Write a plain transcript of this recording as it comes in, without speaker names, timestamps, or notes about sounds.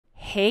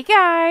Hey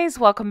guys,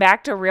 welcome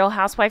back to Real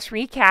Housewives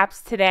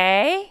Recaps.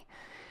 Today,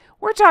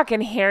 we're talking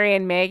Harry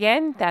and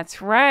Meghan.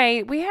 That's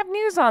right, we have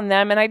news on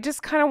them, and I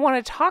just kind of want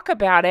to talk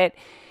about it.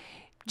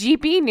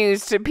 GB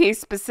news to be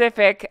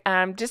specific.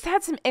 Just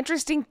had some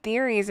interesting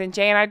theories, and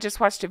Jay and I just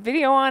watched a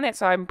video on it,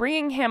 so I'm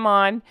bringing him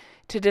on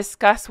to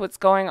discuss what's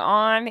going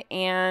on,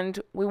 and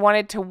we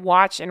wanted to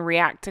watch and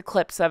react to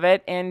clips of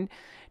it, and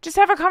just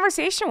have a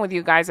conversation with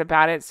you guys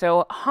about it.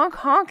 So honk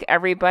honk,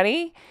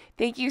 everybody.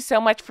 Thank you so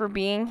much for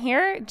being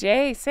here.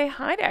 Jay, say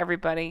hi to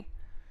everybody.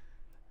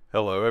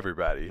 Hello,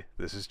 everybody.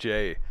 This is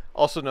Jay,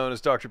 also known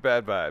as Dr.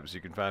 Bad Vibes. You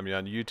can find me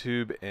on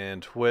YouTube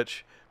and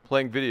Twitch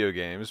playing video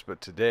games,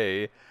 but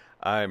today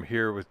I'm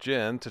here with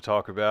Jen to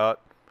talk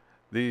about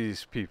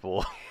these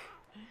people.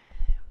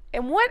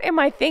 And what am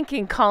I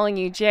thinking calling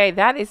you Jay?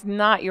 That is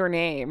not your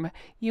name.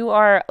 You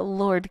are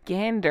Lord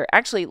Gander.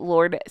 Actually,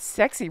 Lord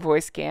Sexy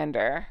Voice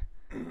Gander.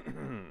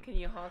 Can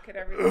you honk at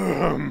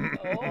everything?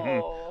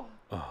 Oh.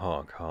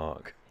 Honk,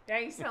 honk. Now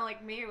you sound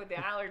like me with the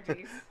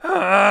allergies.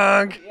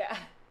 Honk. Yeah.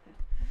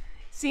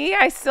 See,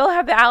 I still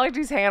have the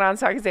allergies hanging on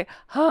so I can say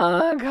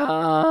honk,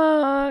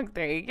 honk.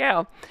 There you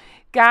go.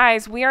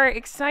 Guys, we are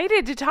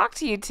excited to talk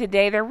to you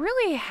today. There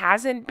really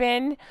hasn't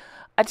been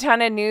a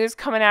ton of news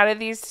coming out of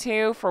these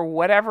two. For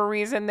whatever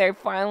reason, they're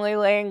finally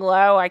laying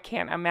low. I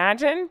can't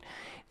imagine.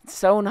 It's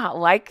so not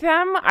like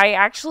them. I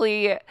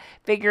actually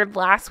figured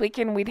last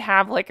weekend we'd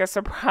have like a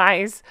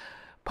surprise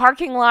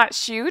parking lot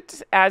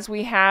shoot as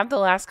we have the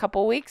last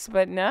couple weeks,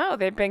 but no,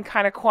 they've been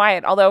kind of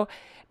quiet. Although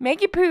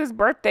Maggie Pooh's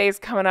birthday is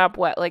coming up,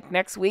 like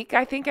next week,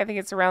 I think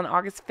it's around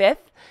August 5th.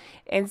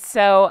 And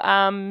so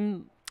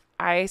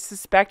I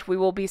suspect we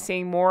will be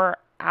seeing more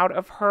out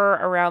of her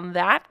around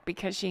that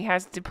because she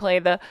has to play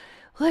the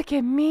look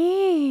at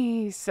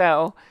me.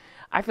 So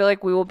I feel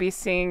like we will be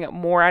seeing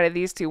more out of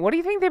these two. What do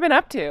you think they've been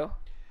up to?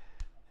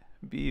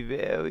 Be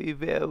very,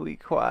 very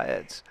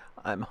quiet.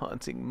 I'm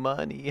hunting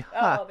money.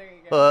 Oh, there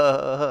you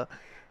go.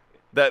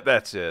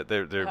 That's it.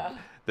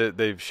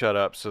 They've shut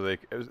up so they,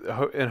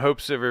 in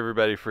hopes of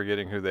everybody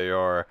forgetting who they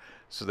are,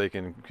 so they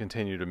can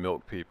continue to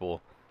milk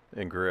people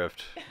and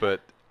grift.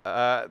 But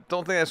I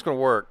don't think that's going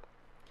to work.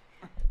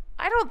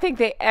 I don't think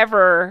they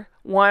ever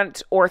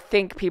want or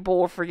think people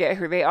will forget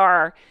who they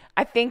are.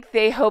 I think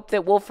they hope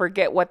that we'll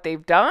forget what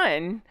they've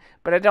done,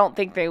 but I don't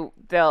think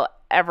they'll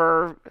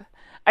ever.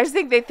 I just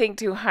think they think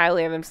too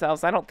highly of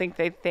themselves. I don't think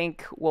they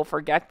think we'll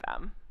forget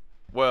them.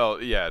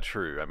 Well, yeah,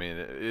 true. I mean,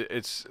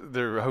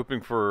 they're hoping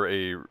for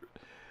a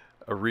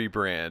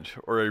rebrand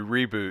or a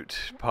reboot,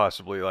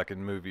 possibly, like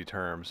in movie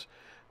terms.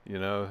 You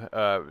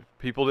know,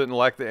 people didn't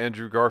like the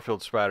Andrew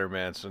Garfield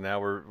Spider-Man, so now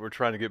we're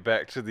trying to get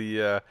back to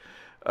the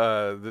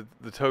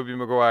Tobey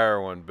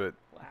Maguire one. But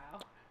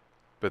wow,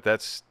 but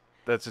that's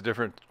a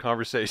different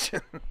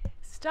conversation.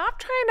 Stop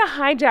trying to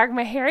hijack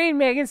my Harry and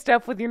Meghan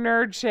stuff with your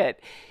nerd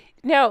shit.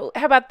 No,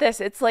 how about this?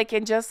 It's like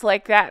in Just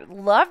Like That.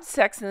 Loved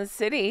Sex and the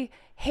City,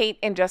 hate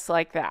in Just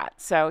Like That.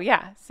 So,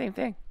 yeah, same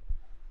thing.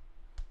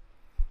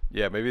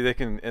 Yeah, maybe they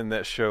can end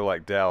that show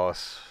like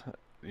Dallas.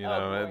 You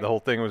know, the whole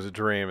thing was a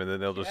dream, and then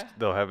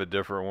they'll have a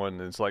different one.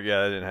 And it's like,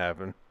 yeah, that didn't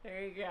happen.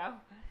 There you go.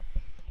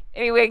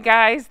 Anyway,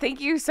 guys, thank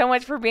you so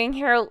much for being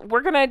here.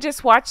 We're going to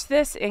just watch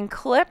this in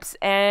clips,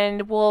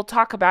 and we'll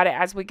talk about it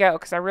as we go,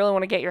 because I really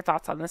want to get your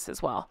thoughts on this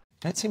as well.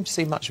 Don't seem to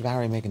see much of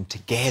Harry and Meghan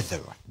together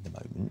at the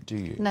moment, do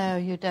you? No,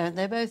 you don't.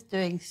 They're both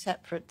doing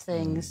separate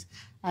things.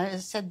 And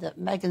it's said that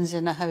Meghan's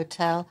in a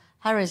hotel,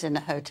 Harry's in a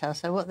hotel.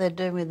 So what they're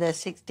doing with their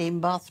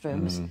 16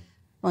 bathrooms,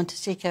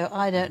 Montecito,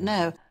 I don't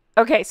know.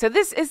 Okay, so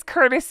this is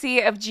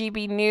courtesy of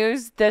GB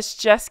News. This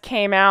just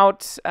came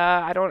out.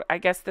 I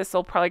guess this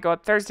will probably go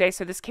up Thursday.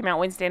 So this came out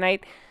Wednesday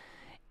night.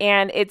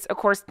 And it's, of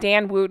course,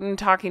 Dan Wooten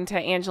talking to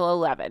Angela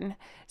Levin.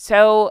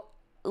 So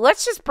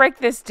let's just break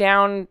this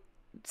down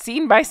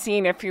scene by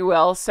scene, if you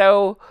will.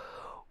 So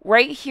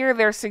right here,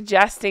 they're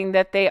suggesting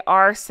that they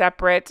are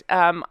separate.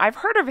 I've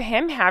heard of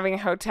him having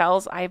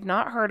hotels. I have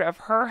not heard of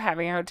her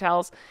having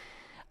hotels.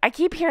 I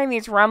keep hearing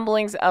these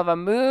rumblings of a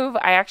move.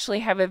 I actually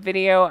have a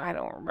video. I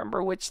don't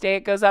remember which day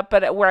it goes up,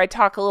 but where I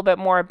talk a little bit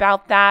more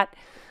about that.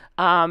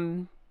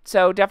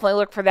 So definitely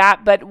look for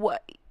that. But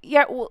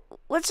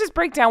let's just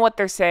break down what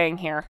they're saying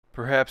here.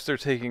 Perhaps they're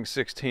taking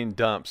 16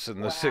 dumps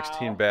in the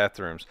 16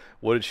 bathrooms.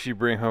 What did she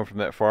bring home from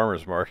that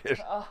farmer's market?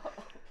 Oh.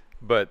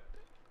 But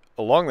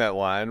along that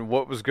line,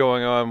 what was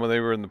going on when they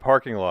were in the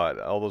parking lot?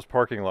 All those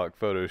parking lot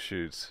photo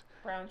shoots.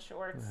 Brown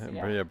shorts.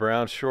 Yeah,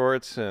 brown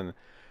shorts and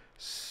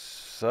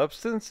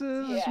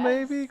substances, yes.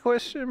 maybe?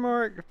 Question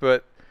mark.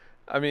 But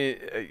I mean,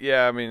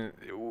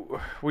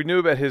 we knew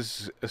about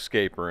his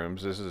escape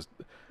rooms. This is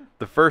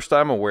the first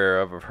I'm aware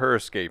of her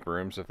escape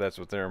rooms, if that's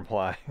what they're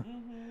implying.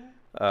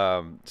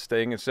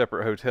 Staying in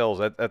separate hotels,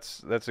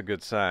 that's a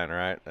good sign,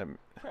 right?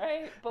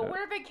 Right, but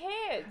where are the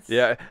kids?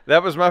 Yeah,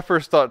 that was my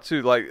first thought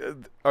too. Like,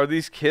 are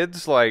these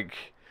kids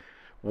like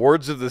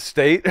wards of the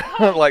state?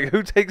 Like,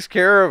 who takes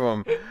care of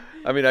them?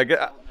 I mean,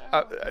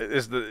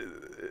 is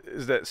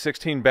that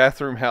 16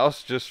 bathroom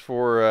house just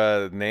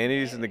for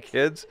nannies and the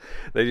kids?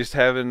 They just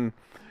having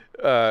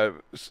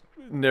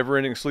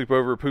never-ending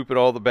sleepover poop at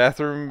all the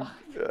bathroom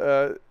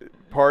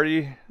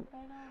party.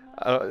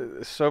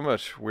 So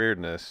much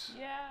weirdness.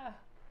 Yeah.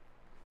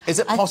 Is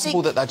it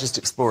possible that they're just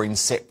exploring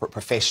separate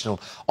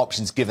professional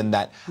options, given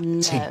that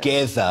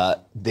together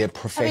their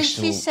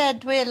professional she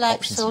said we're like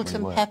options salt don't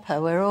and really work? pepper,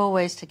 we're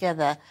always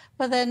together.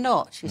 Well, they're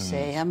not, you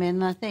see. I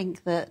mean, I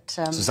think that...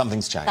 So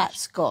something's changed.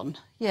 That's gone,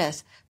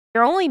 yes.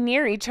 They're only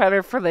near each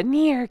other for the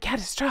near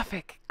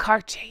catastrophic car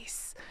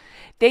chase.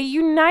 They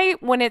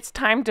unite when it's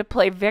time to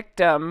play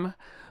victim,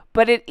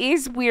 but it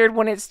is weird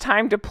when it's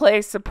time to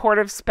play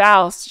supportive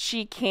spouse.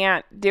 She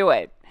can't do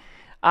it.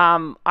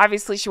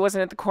 Obviously, she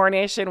wasn't at the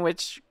coronation,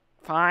 which,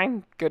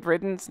 fine, good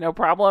riddance, no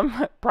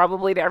problem,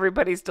 probably to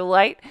everybody's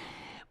delight.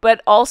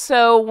 But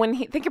also,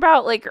 think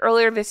about like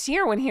earlier this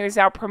year when he was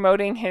out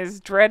promoting his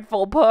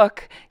dreadful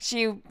book,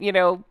 she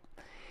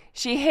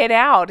hid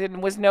out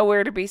and was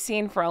nowhere to be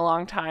seen for a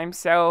long time.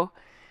 So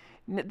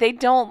they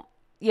don't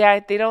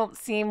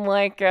seem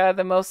like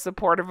the most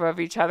supportive of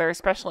each other,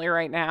 especially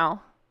right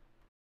now.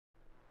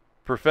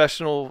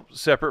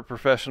 Separate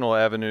professional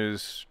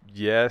avenues,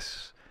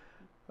 yes.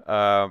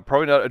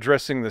 Probably not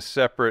addressing the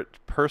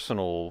separate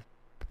personal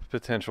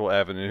potential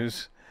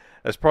avenues.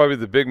 That's probably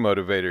the big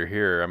motivator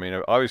here. I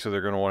mean, obviously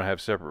they're going to want to have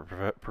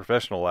separate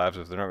professional lives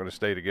if they're not going to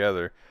stay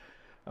together.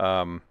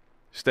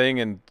 Staying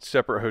in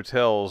separate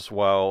hotels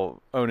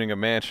while owning a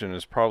mansion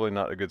is probably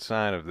not a good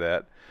sign of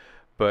that.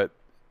 But,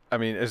 I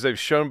mean, as they've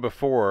shown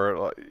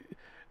before,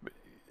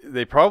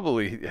 they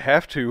probably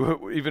have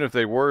to, even if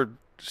they were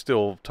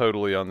still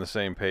totally on the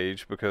same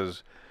page,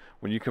 because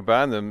when you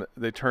combine them,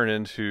 they turn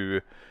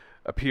into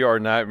a PR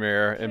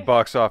nightmare and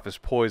box office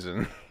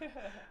poison.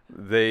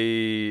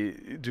 They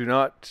do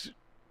not,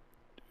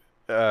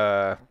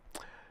 they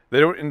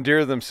don't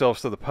endear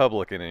themselves to the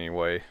public in any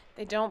way.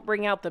 They don't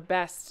bring out the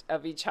best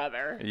of each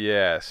other.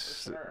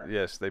 Yes, sure.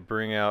 Yes, they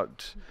bring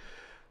out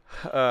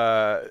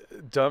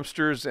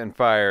dumpsters and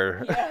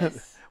fire.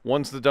 Yes.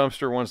 One's the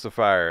dumpster, one's the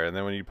fire, and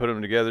then when you put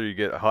them together, you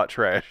get hot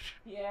trash.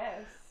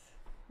 Yes.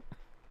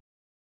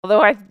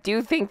 Although I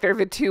do think they're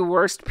the two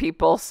worst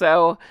people,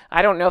 so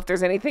I don't know if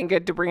there's anything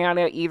good to bring out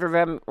of either of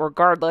them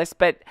regardless.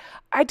 But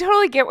I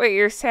totally get what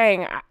you're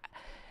saying.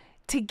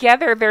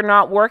 Together, they're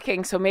not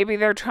working, so maybe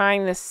they're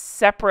trying this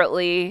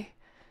separately.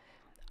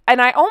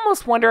 And I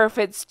almost wonder if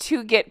it's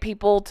to get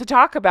people to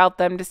talk about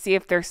them to see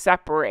if they're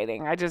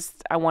separating.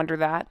 I wonder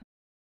that.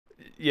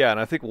 Yeah, and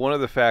I think one of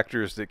the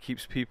factors that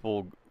keeps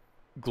people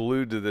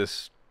glued to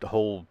this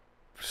whole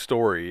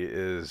story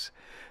is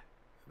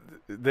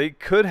they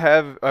could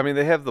have, I mean,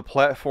 they have the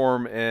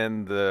platform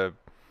and the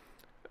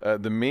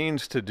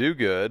means to do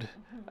good.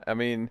 I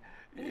mean,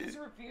 They just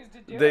refuse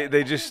to do it.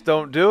 they just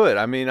don't do it.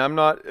 I mean, I'm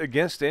not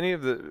against any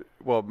of the,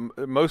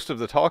 most of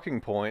the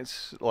talking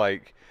points,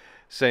 like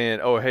saying,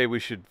 oh, hey, we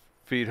should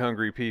feed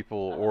hungry people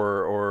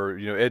or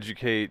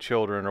educate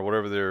children or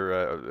whatever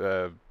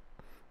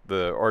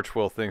the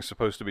Archwell thing's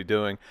supposed to be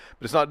doing,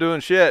 but it's not doing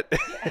shit.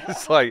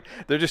 It's like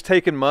they're just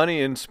taking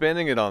money and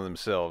spending it on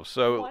themselves.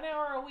 So 1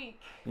 hour a week.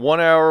 1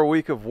 hour a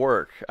week of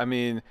work. I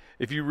mean,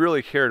 if you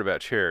really cared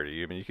about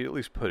charity, I mean, you could at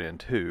least put in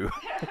 2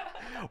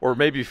 or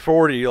maybe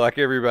 40 like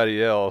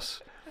everybody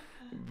else.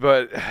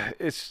 But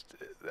it's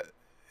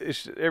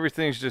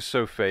everything's just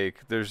so fake.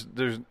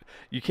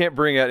 You can't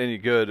bring out any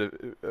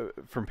good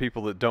from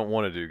people that don't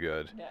want to do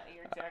good. Yeah,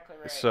 you're exactly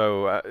right.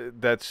 So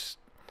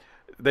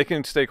they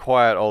can stay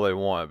quiet all they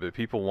want, but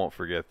people won't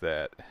forget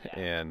that. Yeah.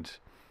 And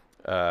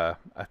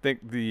I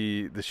think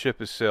the ship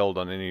has sailed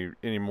on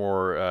any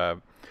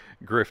more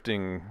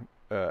grifting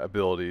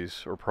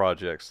abilities or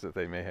projects that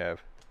they may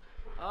have.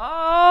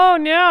 Oh,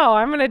 no.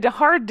 I'm going to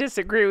hard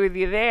disagree with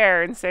you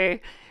there and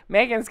say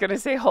Meghan's going to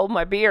say hold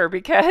my beer,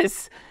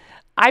 because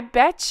I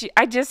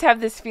just have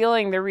this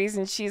feeling the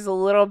reason she's a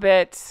little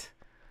bit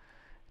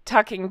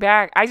tucking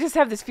back, I just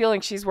have this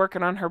feeling she's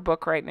working on her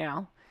book right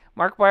now.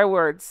 Mark my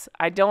words.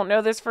 I don't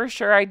know this for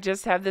sure. I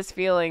just have this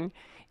feeling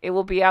it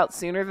will be out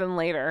sooner than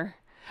later.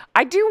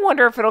 I do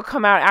wonder if it'll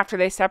come out after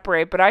they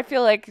separate, but I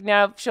feel like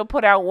now she'll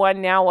put out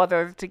one now while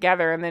they're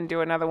together and then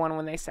do another one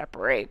when they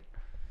separate.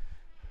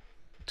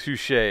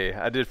 Touche.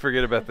 I did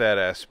forget about that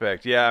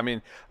aspect. Yeah, I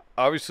mean,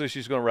 obviously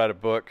she's going to write a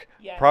book.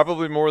 Yes.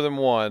 Probably more than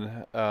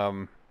one.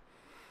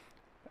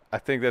 I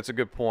think that's a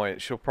good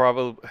point. She'll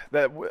probably,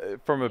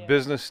 from a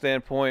business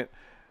standpoint,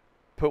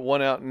 put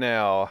one out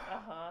now.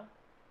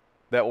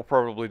 That will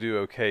probably do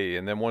okay.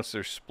 And then once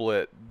they're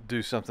split,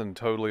 do something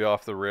totally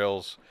off the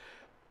rails,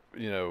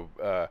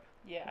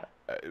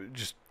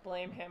 just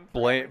Blame him.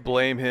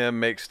 blame him,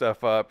 make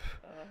stuff up.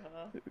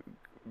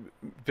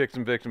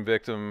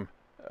 Victim.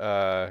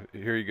 Here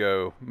you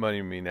go.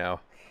 Money me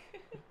now.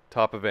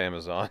 Top of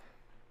Amazon.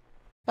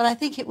 But I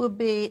think it would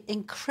be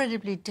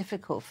incredibly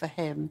difficult for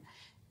him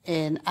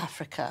in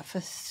Africa for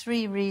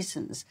 3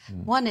 reasons.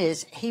 One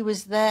is he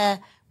was there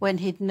when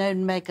he'd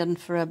known Meghan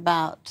for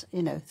about,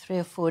 3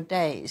 or 4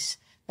 days.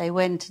 They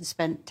went and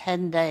spent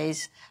 10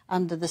 days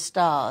under the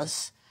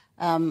stars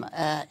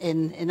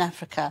in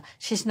Africa.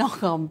 She's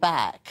not gone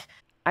back.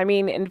 I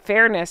mean, in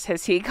fairness,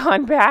 has he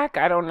gone back?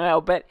 I don't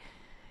know. But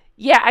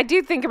Yeah, I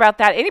do think about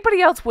that.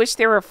 Anybody else wish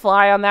they were a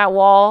fly on that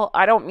wall?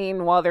 I don't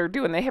mean while they're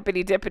doing the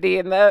hippity dippity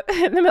in the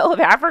middle of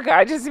Africa.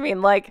 I just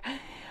mean like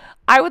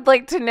I would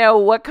like to know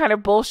what kind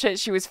of bullshit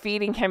she was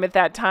feeding him at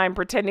that time,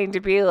 pretending to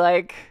be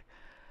like,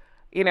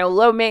 you know,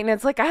 low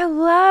maintenance. Like, I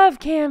love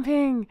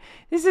camping.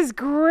 This is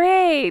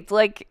great.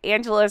 Like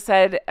Angela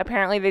said,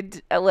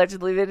 apparently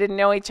allegedly they didn't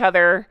know each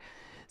other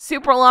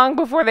super long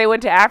before they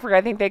went to Africa.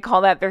 I think they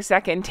call that their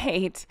second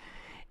date.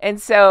 And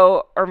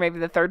so, or maybe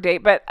the third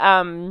date, but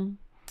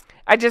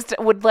I just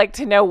would like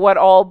to know what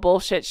all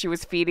bullshit she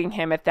was feeding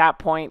him at that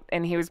point.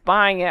 And he was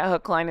buying it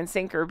hook, line, and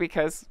sinker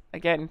because,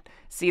 again,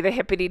 see the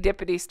hippity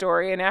dippity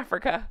story in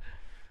Africa.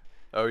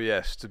 Oh,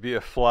 yes, to be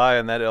a fly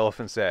in that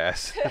elephant's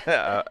ass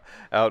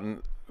out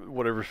in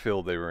whatever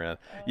field they were in.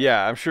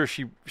 Yeah, I'm sure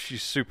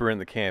she's super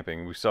into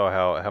camping. We saw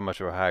how much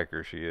of a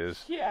hiker she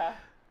is. Yeah.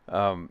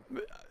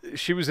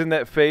 She was in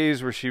that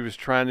phase where she was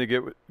trying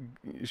to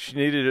she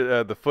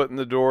needed the foot in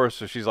the door,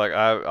 so she's like,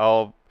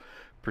 I'll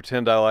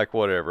pretend I like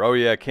whatever. Oh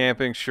yeah,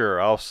 camping,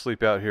 sure. I'll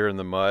sleep out here in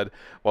the mud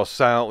while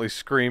silently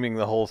screaming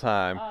the whole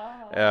time.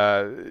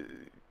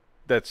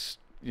 That's,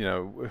 you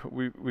know,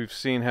 we've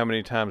seen how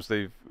many times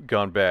they've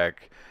gone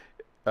back.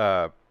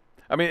 I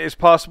mean, it's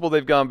possible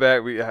they've gone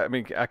back. I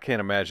mean, I can't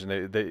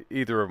imagine they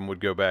either of them would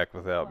go back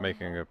without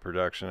making a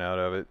production out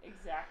of it.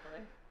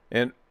 Exactly.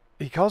 And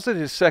he calls it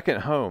his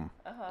second home.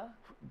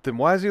 Then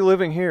why is he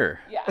living here?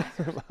 Yeah.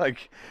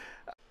 Like,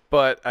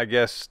 but I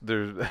guess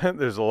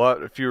there's a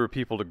lot fewer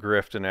people to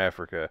grift in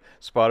Africa.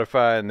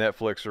 Spotify and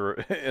Netflix are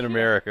in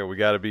America. We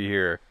got to be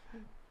here.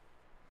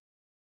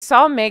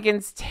 Saw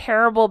Meghan's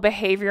terrible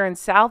behavior in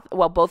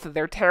both of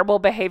their terrible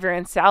behavior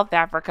in South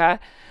Africa.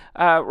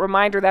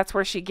 Reminder, that's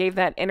where she gave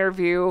that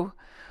interview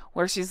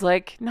where she's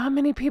like, not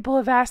many people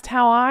have asked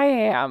how I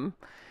am.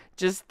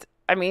 Just,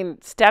 I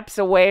mean, steps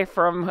away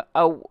from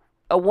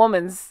a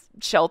woman's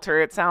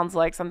shelter, it sounds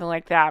like, something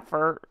like that.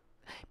 For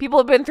people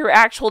have been through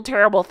actual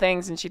terrible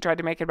things, and she tried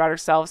to make it about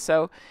herself.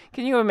 So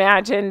can you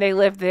imagine? They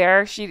lived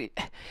there. She'd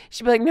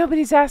be like,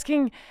 nobody's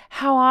asking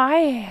how I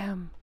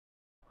am.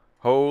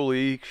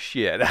 Holy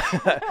shit.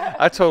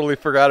 I totally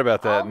forgot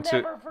about that.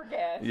 I'll never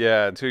forget.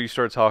 Yeah, until you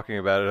start talking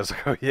about it, I was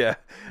like, oh yeah,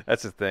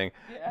 that's a thing.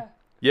 Yeah.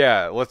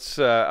 Yeah,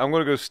 I'm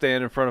going to go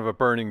stand in front of a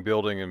burning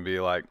building and be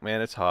like,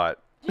 man, it's hot.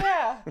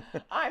 Yeah,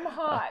 I'm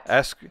hot.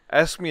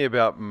 Ask me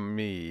about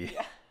me.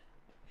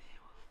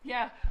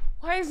 Yeah.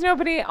 Why is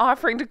nobody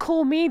offering to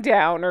cool me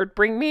down or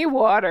bring me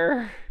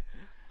water?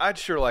 I'd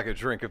sure like a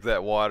drink of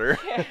that water.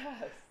 Yes.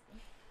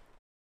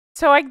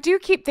 So I do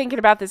keep thinking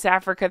about this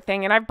Africa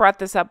thing, and I've brought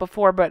this up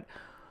before, but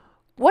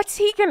what's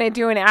he going to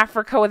do in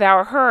Africa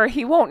without her?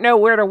 He won't know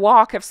where to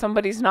walk if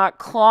somebody's not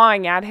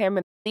clawing at him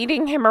and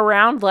leading him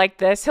around like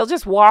this. He'll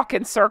just walk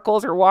in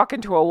circles or walk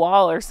into a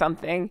wall or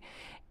something.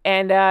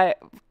 And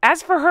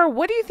as for her,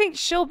 what do you think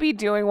she'll be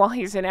doing while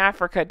he's in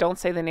Africa? Don't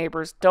say the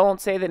neighbors.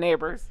 Don't say the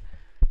neighbors.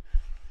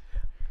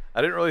 I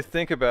didn't really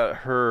think about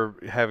her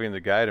having to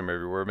guide him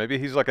everywhere. Maybe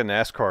he's like a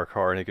NASCAR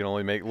car and he can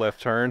only make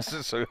left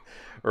turns,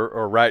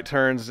 or right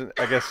turns,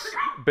 I guess,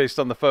 based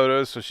on the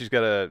photos. So she's got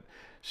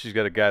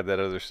to guide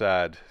that other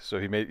side. So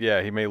he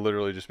may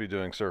literally just be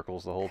doing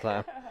circles the whole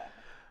time.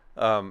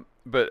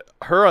 But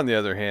her, on the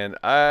other hand,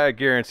 I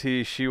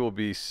guarantee she will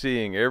be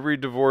seeing every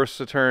divorce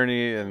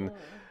attorney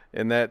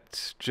in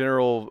that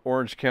general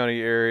Orange County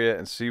area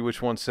and see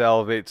which one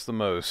salivates the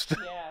most.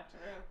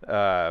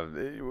 Yeah,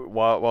 true.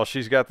 While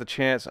she's got the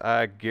chance,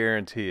 I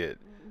guarantee it.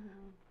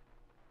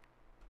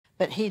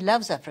 But he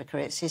loves Africa.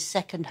 It's his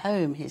second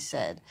home, he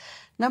said.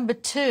 Number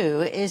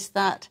two is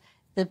that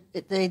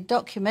the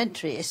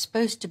documentary is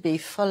supposed to be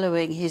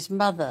following his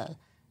mother,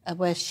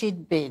 where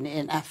she'd been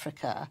in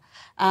Africa.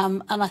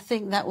 And I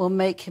think that will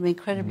make him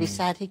incredibly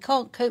sad. He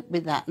can't cope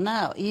with that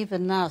now,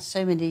 even now,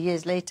 so many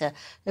years later,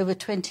 over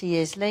 20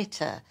 years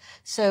later.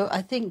 So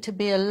I think to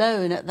be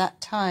alone at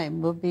that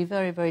time will be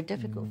very, very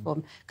difficult for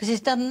him, because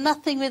he's done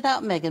nothing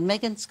without Meghan.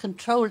 Meghan's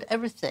controlled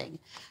everything.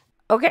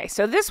 Okay,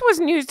 so this was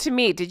news to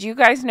me. Did you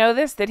guys know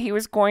this, that he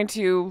was going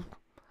to,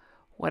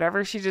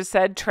 whatever she just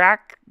said,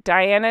 track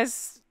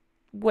Diana's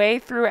way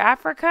through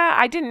Africa?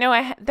 I didn't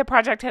know the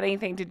project had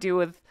anything to do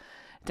with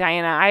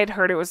Diana. I had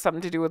heard it was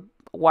something to do with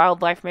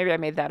wildlife. Maybe I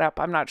made that up.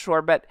 I'm not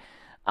sure. But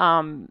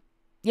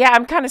yeah,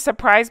 I'm kind of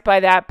surprised by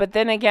that. But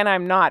then again,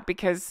 I'm not,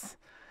 because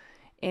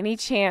any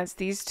chance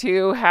these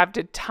two have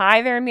to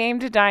tie their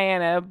name to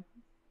Diana,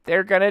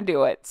 they're going to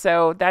do it.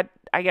 So that,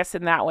 I guess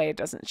in that way, it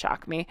doesn't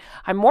shock me.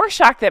 I'm more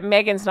shocked that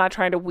Meghan's not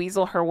trying to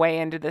weasel her way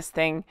into this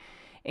thing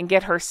and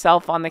get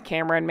herself on the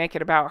camera and make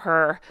it about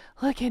her.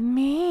 Look at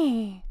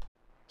me.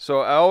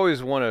 So I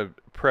always want to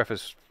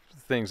preface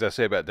things I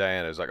say about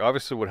Diana is like,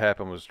 obviously what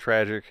happened was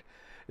tragic.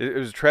 It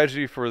was a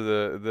tragedy for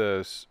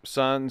the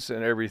sons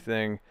and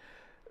everything.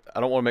 I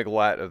don't want to make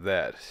light of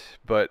that,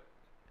 but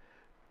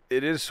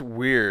it is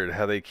weird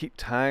how they keep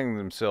tying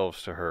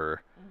themselves to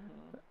her,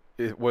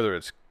 whether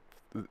it's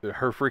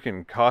her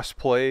freaking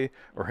cosplay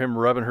or him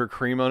rubbing her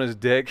cream on his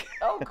dick.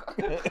 Oh,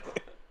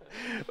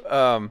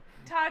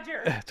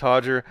 Todger.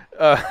 Todger.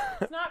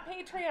 It's not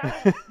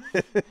Patreon.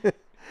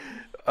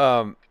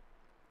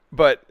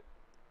 But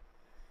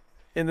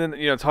And then,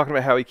 talking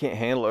about how he can't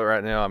handle it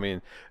right now. I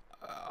mean,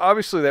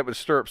 obviously that would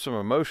stir up some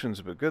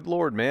emotions, but good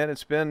Lord, man,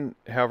 it's been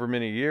however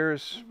many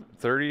years,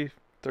 30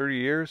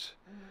 years.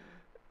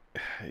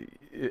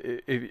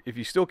 If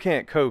you still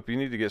can't cope, you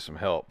need to get some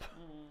help.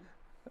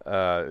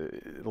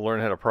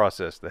 Learn how to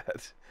process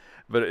that.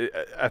 But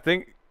I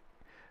think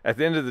at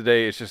the end of the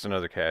day, it's just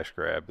another cash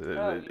grab.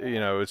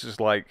 It's just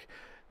like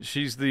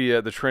she's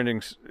the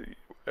trending.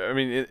 I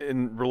mean,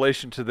 in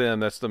relation to them,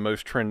 that's the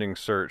most trending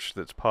search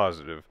that's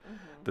positive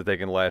that they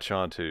can latch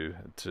onto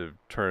to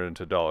turn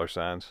into dollar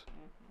signs.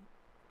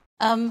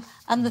 And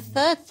the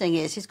third thing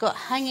is he's got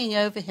hanging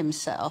over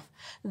himself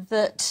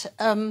that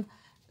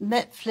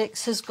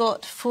Netflix has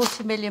got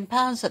 £40 million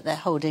that they're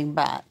holding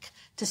back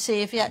to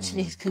see if he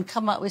actually can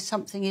come up with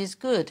something is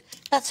good.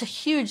 That's a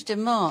huge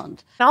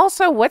demand. And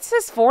also, what's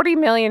this £40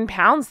 million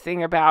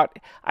thing about?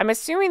 I'm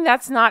assuming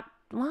that's not,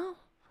 well,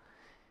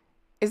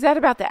 is that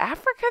about the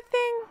Africa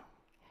thing?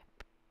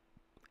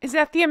 Is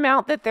that the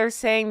amount that they're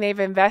saying they've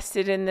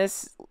invested in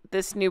this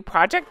new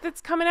project that's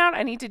coming out?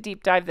 I need to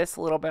deep dive this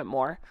a little bit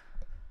more.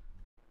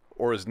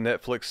 Or is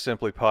Netflix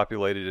simply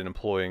populated and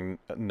employing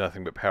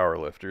nothing but power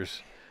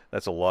lifters?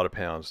 That's a lot of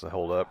pounds to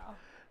hold up.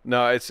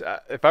 No, it's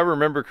if I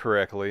remember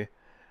correctly,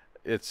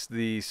 it's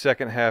the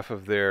second half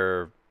of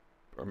their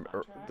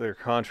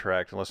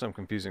contract, unless I'm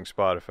confusing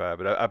Spotify.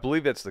 But I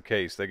believe that's the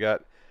case. They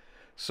got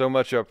so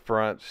much up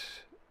front,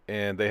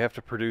 and they have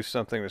to produce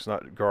something that's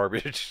not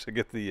garbage to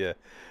get the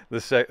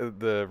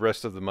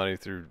rest of the money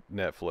through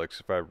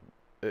Netflix.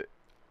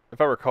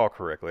 If I recall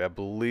correctly, I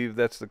believe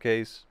that's the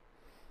case.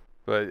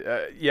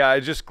 But yeah, I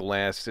just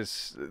glanced.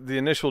 It's the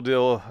initial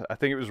deal. I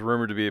think it was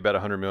rumored to be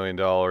about $100 million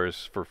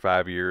for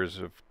 5 years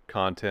of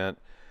content.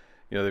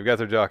 They've got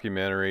their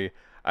documentary.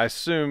 I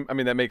assume. I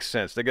mean, that makes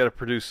sense. They got to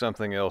produce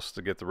something else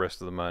to get the rest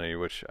of the money,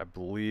 which I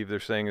believe they're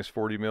saying is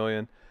 $40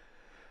 million.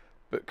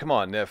 But come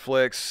on,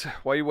 Netflix,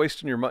 why are you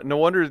wasting your money? No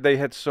wonder they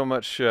had so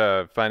much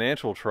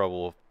financial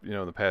trouble,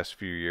 in the past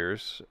few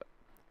years.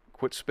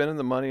 Quit spending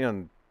the money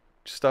on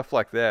stuff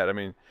like that. I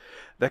mean,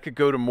 that could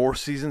go to more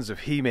seasons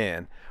of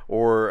He-Man,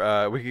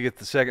 or we could get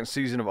the second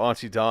season of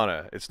Auntie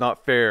Donna. It's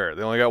not fair.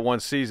 They only got one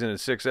season and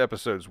 6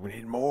 episodes. We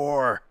need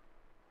more.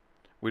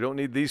 We don't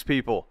need these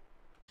people.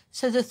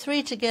 So the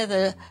three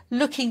together,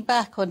 looking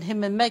back on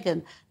him and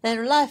Meghan,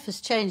 their life has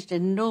changed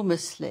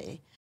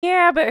enormously.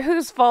 Yeah, but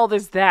whose fault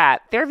is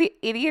that? They're the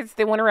idiots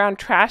that went around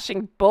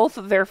trashing both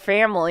of their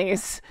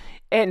families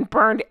and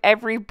burned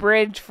every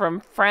bridge from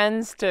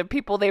friends to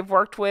people they've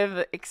worked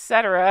with,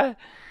 etc.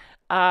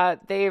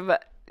 They've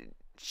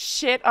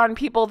shit on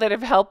people that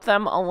have helped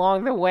them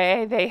along the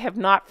way. They have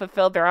not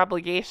fulfilled their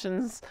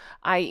obligations,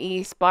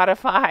 i.e.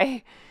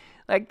 Spotify.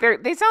 Like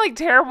they sound like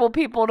terrible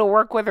people to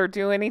work with or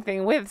do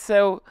anything with.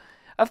 So,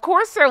 of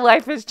course, their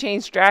life has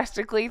changed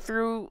drastically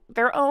through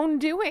their own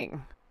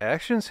doing.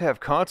 Actions have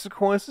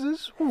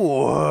consequences?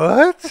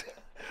 What?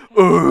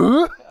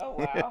 Oh,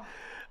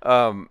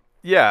 wow.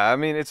 Yeah, I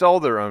mean, it's all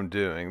their own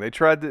doing. They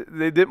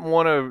didn't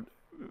want to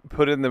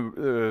put in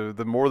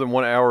the more than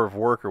 1 hour of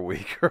work a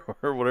week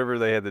or whatever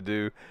they had to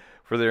do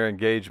for their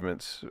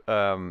engagements.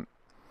 And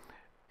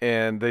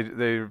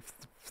they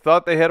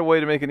thought they had a way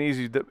to make an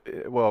easy,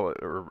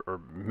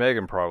 or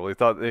Meghan probably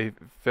thought they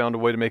found a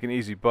way to make an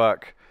easy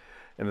buck,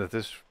 and that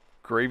this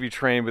gravy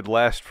train would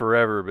last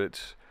forever.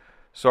 But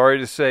sorry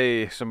to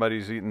say,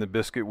 somebody's eating the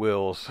biscuit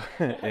wheels,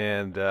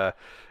 and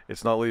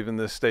it's not leaving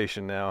this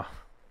station now.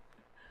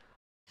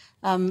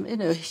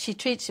 She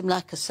treats him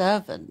like a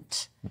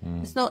servant.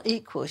 It's not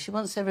equal. She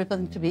wants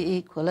everybody to be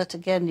equal. Yet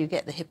again, you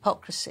get the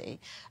hypocrisy.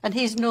 And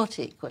he's not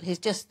equal. He's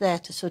just there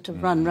to sort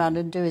of run round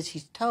and do as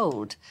he's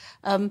told.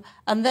 And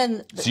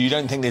then... So you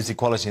don't think there's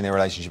equality in their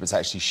relationship? It's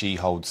actually she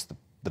holds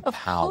the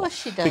power. Of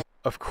course she does.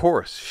 Of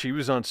course. She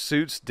was on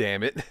Suits,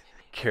 damn it.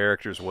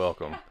 Characters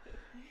welcome.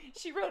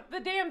 She wrote the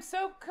damn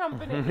soap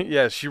company.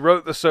 Yeah, she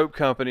wrote the soap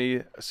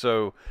company,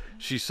 so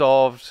she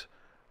solved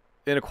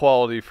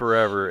inequality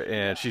forever,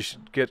 and she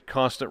should get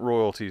constant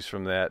royalties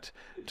from that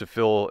to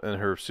fill in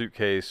her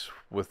suitcase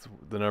with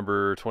the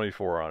number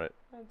 24 on it.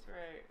 That's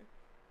right.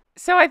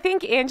 So I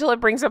think Angela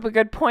brings up a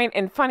good point.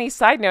 And funny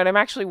side note, I'm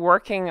actually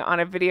working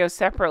on a video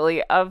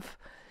separately of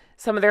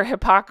some of their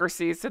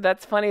hypocrisy. So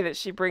that's funny that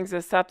she brings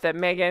this up, that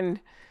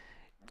Meghan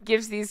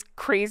gives these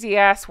crazy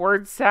ass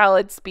word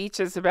salad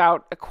speeches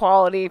about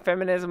equality,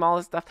 feminism, all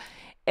this stuff.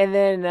 And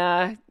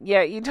then,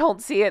 you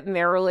don't see it in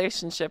their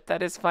relationship.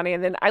 That is funny.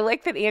 And then I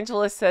like that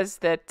Angela says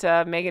that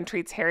Meghan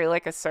treats Harry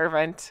like a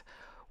servant.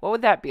 What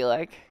would that be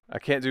like? I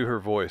can't do her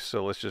voice,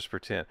 so let's just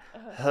pretend.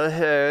 Hey,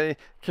 Harry,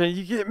 can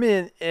you get me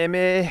an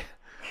Emmy?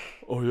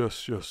 Oh,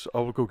 yes, I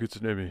will go get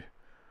an Emmy.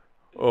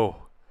 Oh,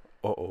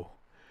 uh-oh.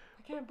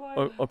 I can't buy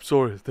it. I'm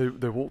sorry,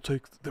 they won't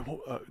take,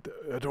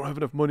 I don't have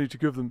enough money to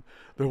give them.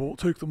 They won't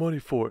take the money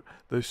for it.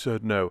 They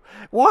said no.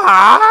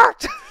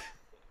 What?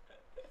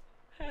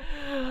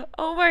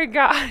 Oh my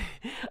God.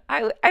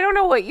 I don't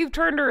know what you've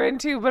turned her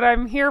into, but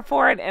I'm here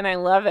for it and I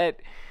love it.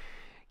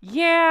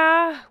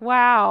 Yeah.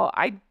 Wow.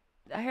 I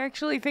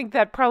actually think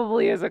that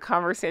probably is a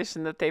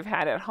conversation that they've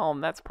had at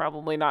home. That's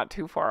probably not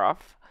too far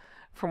off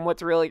from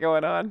what's really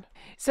going on.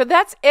 So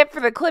that's it for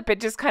the clip. It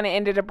just kind of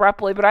ended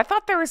abruptly, but I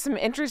thought there were some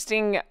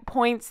interesting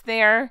points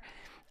there.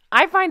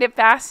 I find it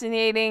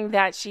fascinating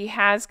that she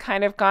has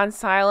kind of gone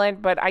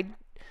silent, but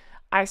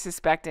I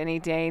suspect any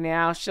day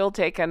now she'll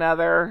take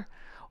another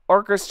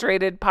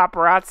orchestrated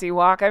paparazzi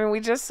walk. I mean, we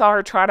just saw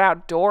her trot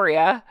out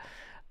Doria,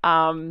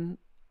 on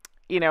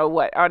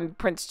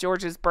Prince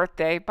George's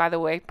birthday, by the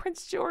way.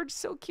 Prince George,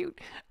 so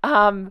cute.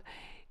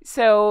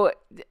 So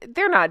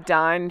they're not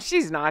done.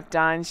 She's not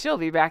done. She'll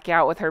be back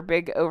out with her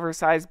big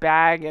oversized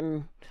bag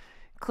and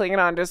clinging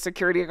on to a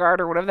security guard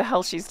or whatever the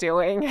hell she's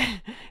doing,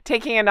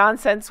 taking a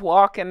nonsense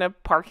walk in a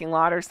parking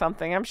lot or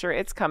something. I'm sure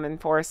it's coming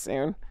for us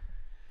soon.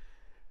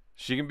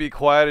 She can be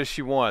quiet as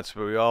she wants,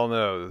 but we all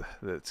know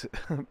that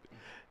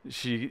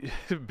she,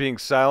 being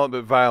silent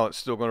but violent, is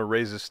still going to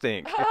raise a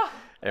stink.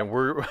 And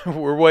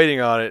we're waiting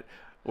on it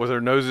with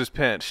our noses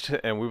pinched,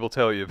 and we will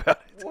tell you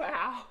about it.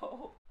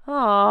 Wow.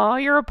 Oh,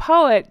 you're a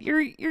poet. You're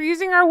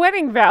using our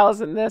wedding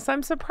vows in this.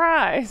 I'm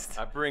surprised.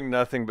 I bring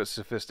nothing but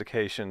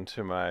sophistication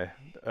to my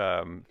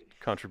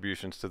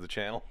contributions to the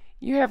channel.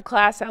 You have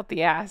class out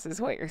the ass,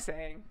 is what you're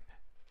saying.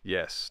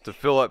 Yes, to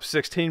fill up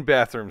 16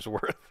 bathrooms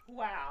worth.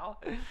 Wow.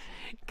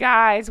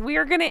 Guys, we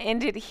are going to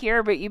end it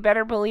here, but you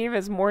better believe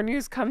as more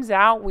news comes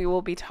out, we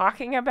will be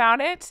talking about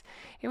it.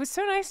 It was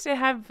so nice to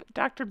have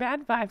Dr.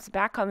 Bad Vibes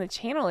back on the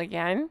channel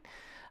again.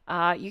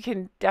 You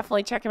can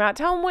definitely check him out.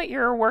 Tell him what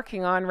you're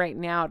working on right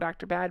now,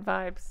 Dr. Bad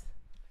Vibes.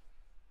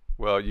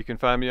 Well, you can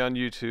find me on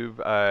YouTube.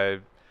 I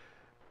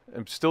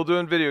am still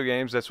doing video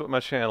games. That's what my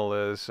channel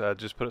is. I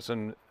just put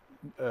some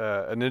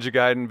a Ninja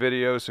Gaiden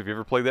video. So if you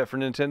ever played that for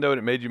Nintendo and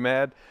it made you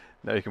mad,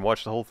 now you can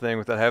watch the whole thing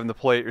without having to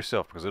play it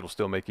yourself because it'll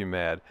still make you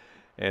mad.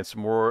 And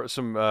some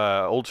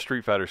old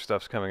Street Fighter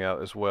stuff's coming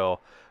out as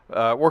well.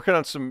 Working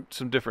on some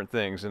different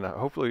things, and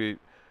hopefully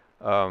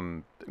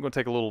I'm going to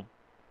take a little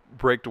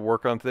break to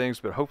work on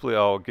things, but hopefully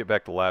I'll get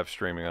back to live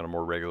streaming on a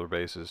more regular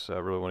basis. I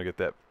really want to get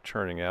that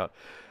churning out.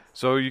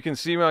 So you can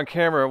see me on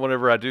camera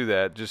whenever I do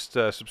that. Just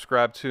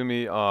subscribe to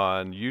me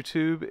on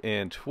YouTube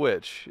and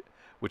Twitch,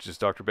 which is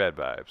Dr. Bad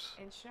Vibes.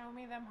 And show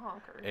me them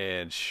honkers.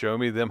 And show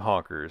me them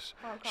honkers.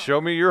 Honk, honk.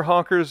 Show me your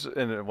honkers,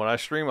 and when I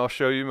stream, I'll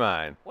show you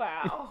mine.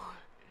 Wow.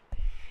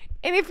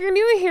 And if you're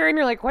new here and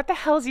you're like, what the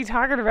hell is he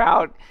talking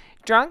about?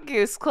 Drunk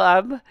Goose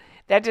Club.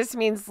 That just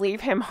means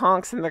leave him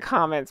honks in the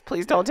comments.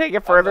 Please don't take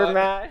it further than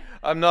that.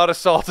 I'm not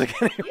assaulting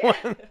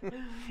anyone.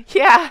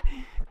 Yeah.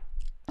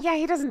 Yeah,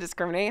 he doesn't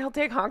discriminate. He'll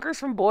take honkers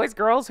from boys,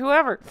 girls,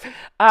 whoever.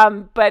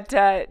 But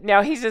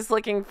no, he's just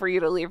looking for you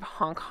to leave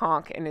honk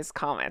honk in his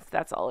comments.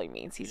 That's all he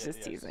means. He's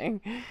just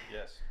teasing.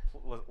 Yes.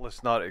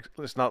 Let's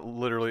not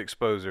literally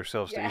expose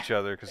ourselves to each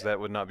other because that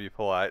would not be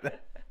polite.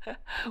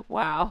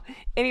 Wow.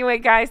 Anyway,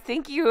 guys,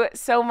 thank you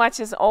so much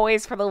as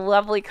always for the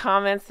lovely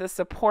comments, the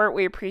support.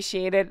 We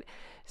appreciate it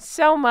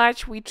so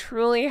much. We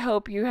truly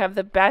hope you have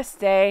the best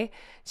day.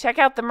 Check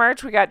out the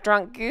merch. We got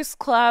Drunk Goose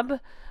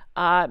Club.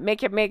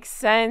 Make It Make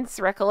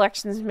Sense.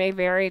 Recollections May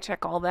Vary.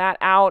 Check all that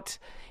out.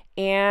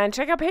 And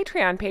check out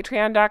Patreon.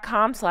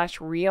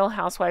 Patreon.com/Real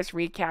Housewives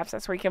Recaps.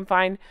 That's where you can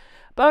find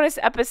bonus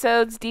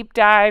episodes, deep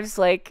dives.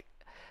 Like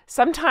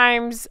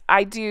sometimes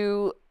I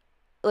do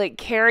like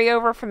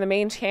carryover from the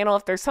main channel.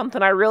 If there's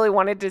something I really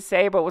wanted to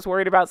say but was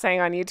worried about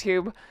saying on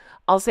YouTube,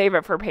 I'll save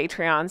it for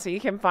Patreon. So you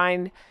can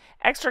find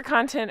extra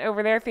content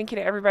over there. Thank you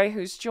to everybody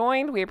who's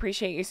joined. We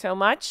appreciate you so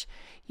much.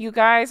 You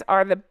guys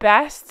are the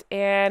best,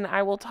 and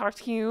I will talk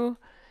to you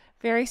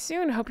very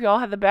soon. Hope you all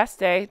have the best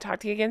day. Talk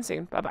to you again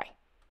soon. Bye-bye.